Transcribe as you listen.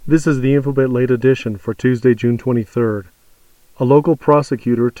This is the Infobitt Late Edition for Tuesday, June 23rd. A local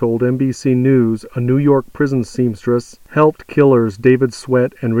prosecutor told NBC News a New York prison seamstress helped killers David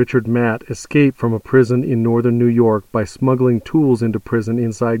Sweat and Richard Matt escape from a prison in northern New York by smuggling tools into prison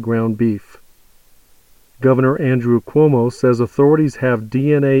inside ground beef. Governor Andrew Cuomo says authorities have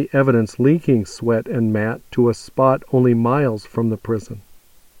DNA evidence linking Sweat and Matt to a spot only miles from the prison.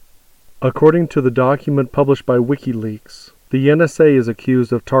 According to the document published by WikiLeaks, the NSA is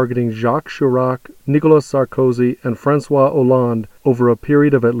accused of targeting Jacques Chirac, Nicolas Sarkozy, and François Hollande over a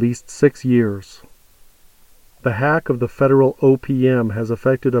period of at least 6 years. The hack of the federal OPM has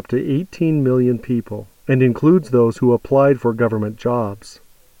affected up to 18 million people and includes those who applied for government jobs.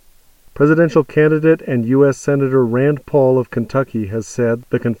 Presidential candidate and U.S. Senator Rand Paul of Kentucky has said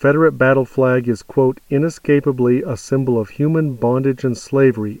the Confederate battle flag is, quote, inescapably a symbol of human bondage and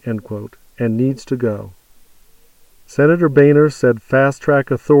slavery, end quote, and needs to go. Senator Boehner said fast-track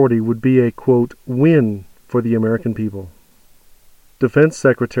authority would be a, quote, win for the American people. Defense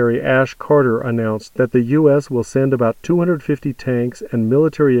Secretary Ash Carter announced that the U.S. will send about 250 tanks and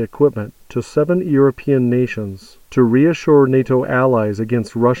military equipment to 7 European nations to reassure NATO allies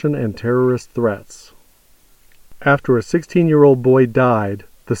against Russian and terrorist threats. After a 16-year-old boy died,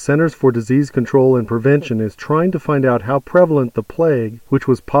 the Centers for Disease Control and Prevention is trying to find out how prevalent the plague, which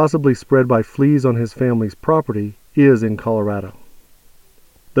was possibly spread by fleas on his family's property, is in Colorado.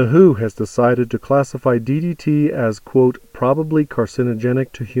 The WHO has decided to classify DDT as, quote, probably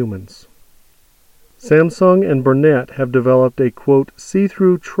carcinogenic to humans. Samsung and Burnett have developed a, quote,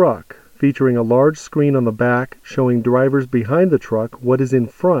 see-through truck featuring a large screen on the back showing drivers behind the truck what is in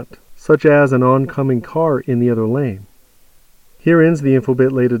front, such as an oncoming car in the other lane. Here ends the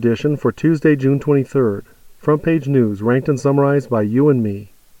Infobitt Late Edition for Tuesday, June 23rd. Front page news ranked and summarized by you and me.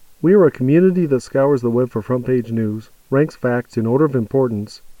 We are a community that scours the web for front-page news, ranks facts in order of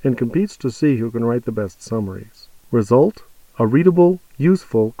importance, and competes to see who can write the best summaries. Result? A readable,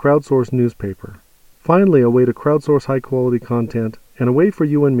 useful, crowdsourced newspaper. Finally, a way to crowdsource high-quality content, and a way for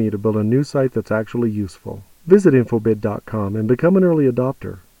you and me to build a new site that's actually useful. Visit Infobitt.com and become an early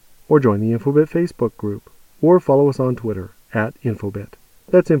adopter. Or join the Infobitt Facebook group. Or follow us on Twitter, @Infobitt.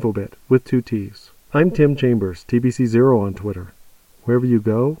 That's Infobitt, with 2 T's. I'm Tim Chambers, TBC0 on Twitter. Wherever you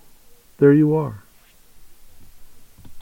go, there you are.